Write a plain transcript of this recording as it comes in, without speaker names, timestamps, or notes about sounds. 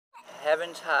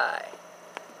Heavens High.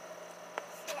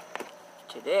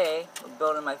 Today, we're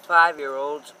building my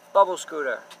 5-year-old's bubble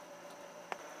scooter.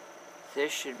 This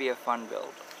should be a fun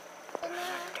build.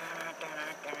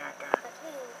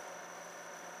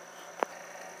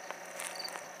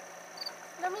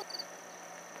 Let me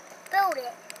build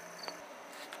it.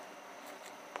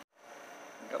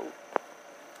 Go.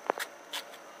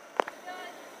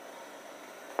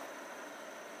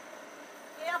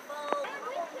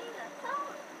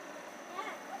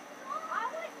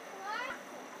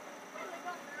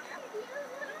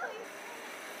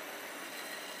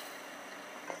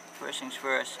 First things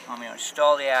first, I'm going to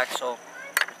install the axle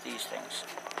with these things.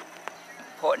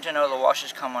 Important to know the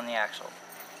washers come on the axle.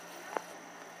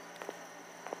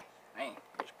 Hey,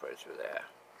 just put it through there.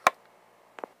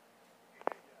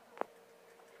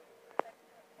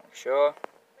 Make sure,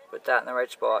 put that in the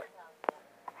right spot.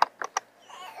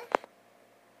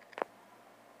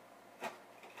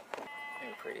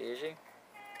 Pretty easy.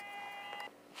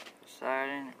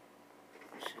 Deciding,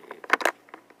 let's see,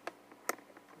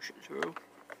 push it through.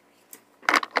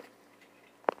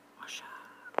 Washa.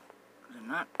 Put the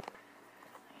nut,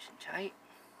 nice and tight.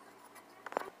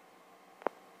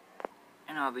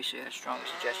 And obviously I strongly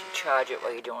suggest you charge it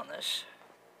while you're doing this.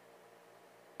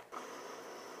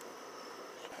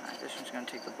 Alright, this one's going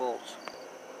to take the bolts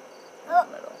in the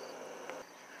middle.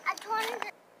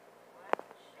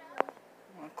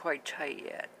 Not quite tight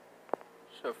yet.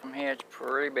 So from here it's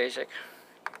pretty basic.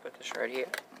 Put this right here.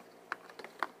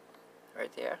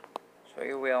 Right there. So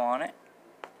your wheel on it.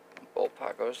 Bolt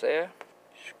part goes there.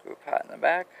 Screw part in the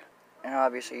back. And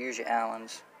obviously use your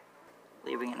Allens.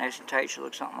 Leaving it nice and tight should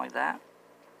look something like that.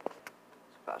 So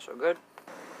far so good.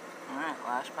 Alright,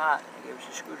 last part. Give us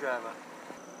a screwdriver.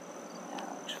 That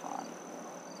looks fun.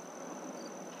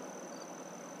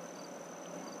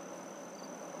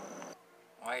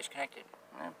 Wire's connected.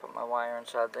 And put my wire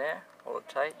inside there, hold it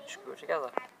tight, and screw it together.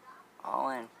 All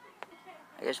in.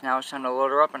 I guess now it's time to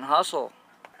load her up and hustle.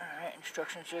 Alright,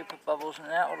 instructions say put bubbles in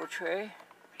that little tray,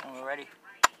 and we're ready.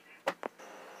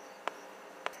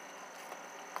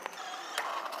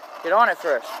 Get on it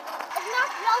first. It's not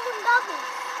blowing bubbles.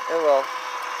 It will.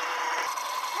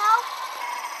 No?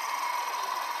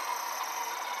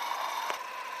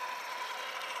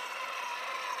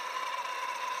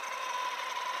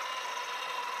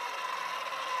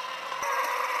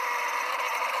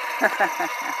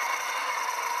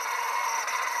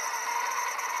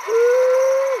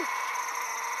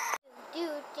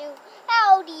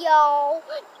 Howdy y'all.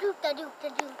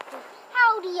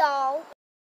 Howdy y'all.